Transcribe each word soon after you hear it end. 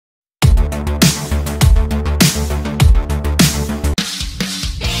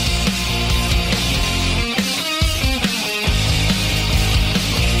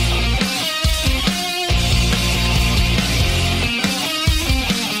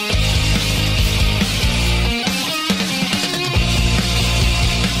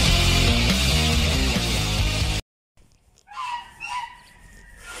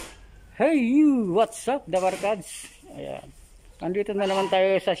Hey you, what's up, Dabarkads? Ayan. Nandito na naman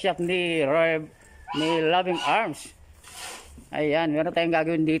tayo sa shop ni Loving Arms. Ayan, meron tayong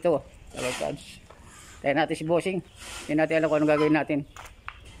gagawin dito, Dabarkads. Tayo natin si Bossing. Hindi natin alam kung anong gagawin natin.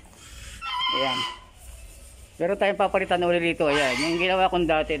 Ayan. Pero tayong papalitan ulit dito. Ayan, yung ginawa kong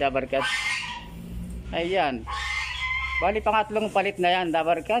dati, Dabarkads. Ayan. Bali pangatlong palit na yan,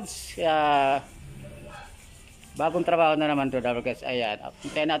 Dabarkads. Kaya bagong trabaho na naman to, Dabarkads. Ayan.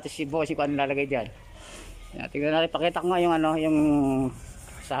 Hintayin natin si Bossing kung ano lalagay dyan. Ayan, tingnan natin. Pakita ko nga yung ano, yung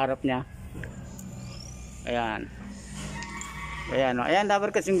sa harap niya. Ayan. Ayan, o. Ayan,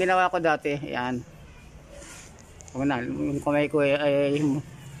 Dabarkads, yung ginawa ko dati. Ayan. Yung kamay ko ay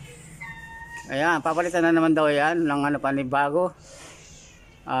ayan, papalitan na naman daw yan ng ano, panibago.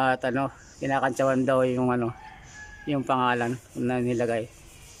 At ano, kinakantsawan daw yung ano, yung pangalan na nilagay.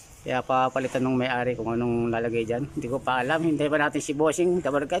 Kaya papalitan ng may-ari kung anong lalagay dyan. Hindi ko pa alam. Hintay pa natin si Bossing,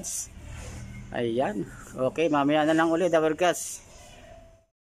 Dabarkads. Ayan. Okay, mamaya na lang ulit, Dabarkads.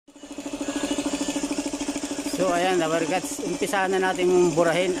 So ayan, Dabarkads, umpisahan na natin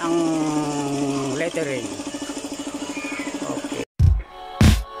burahin ang lettering. Okay.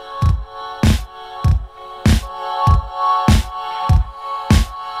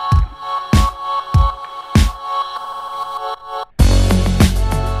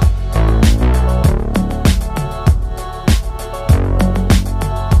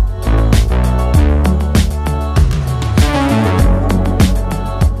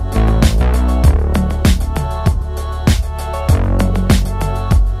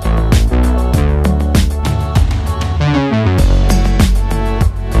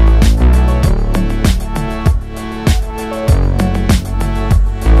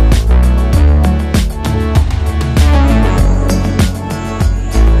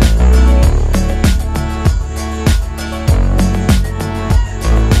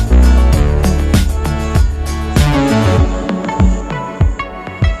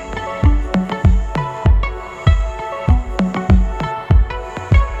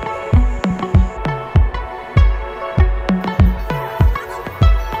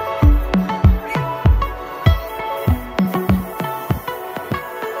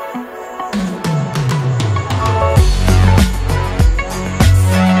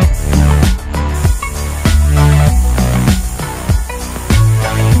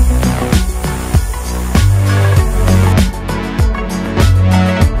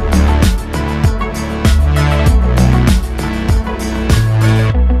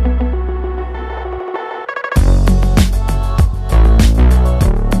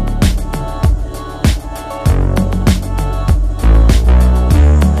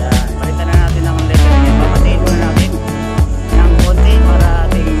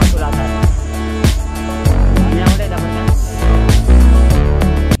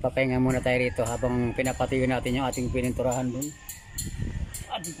 Papahinga muna tayo rito habang pinapatuyo natin yung ating pininturahan dun.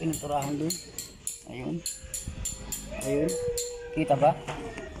 Ayun. Ayun. Kita ba?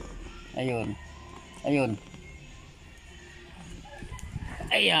 Ayun. Ayun.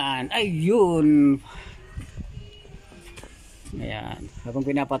 Ayan. Ayun. Ayan. Habang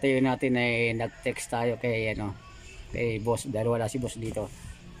pinapatuyo natin ay nag-text tayo kay ano, kay boss dahil wala si boss dito.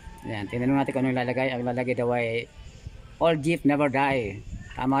 Ayan. Tinanong natin kung anong lalagay. Ang lalagay daw ay all Jeep never die.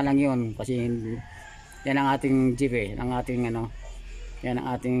 Tama lang yun kasi yan ang ating jeep ang ating ano, yan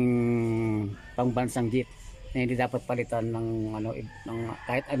ang ating pangbansang jeep na hindi dapat palitan ng ano, ng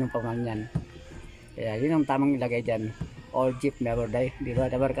kahit anong paman yan. Kaya yun ang tamang ilagay dyan, all jeep never die, di ba,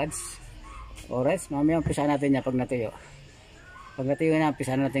 Dabarkads? Alright, mamaya umpisahan natin yan pag natuyo. Pag natuyo na,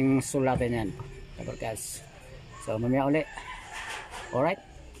 umpisahan natin sulatan yan, Dabarkads. So mamaya ulit. Alright.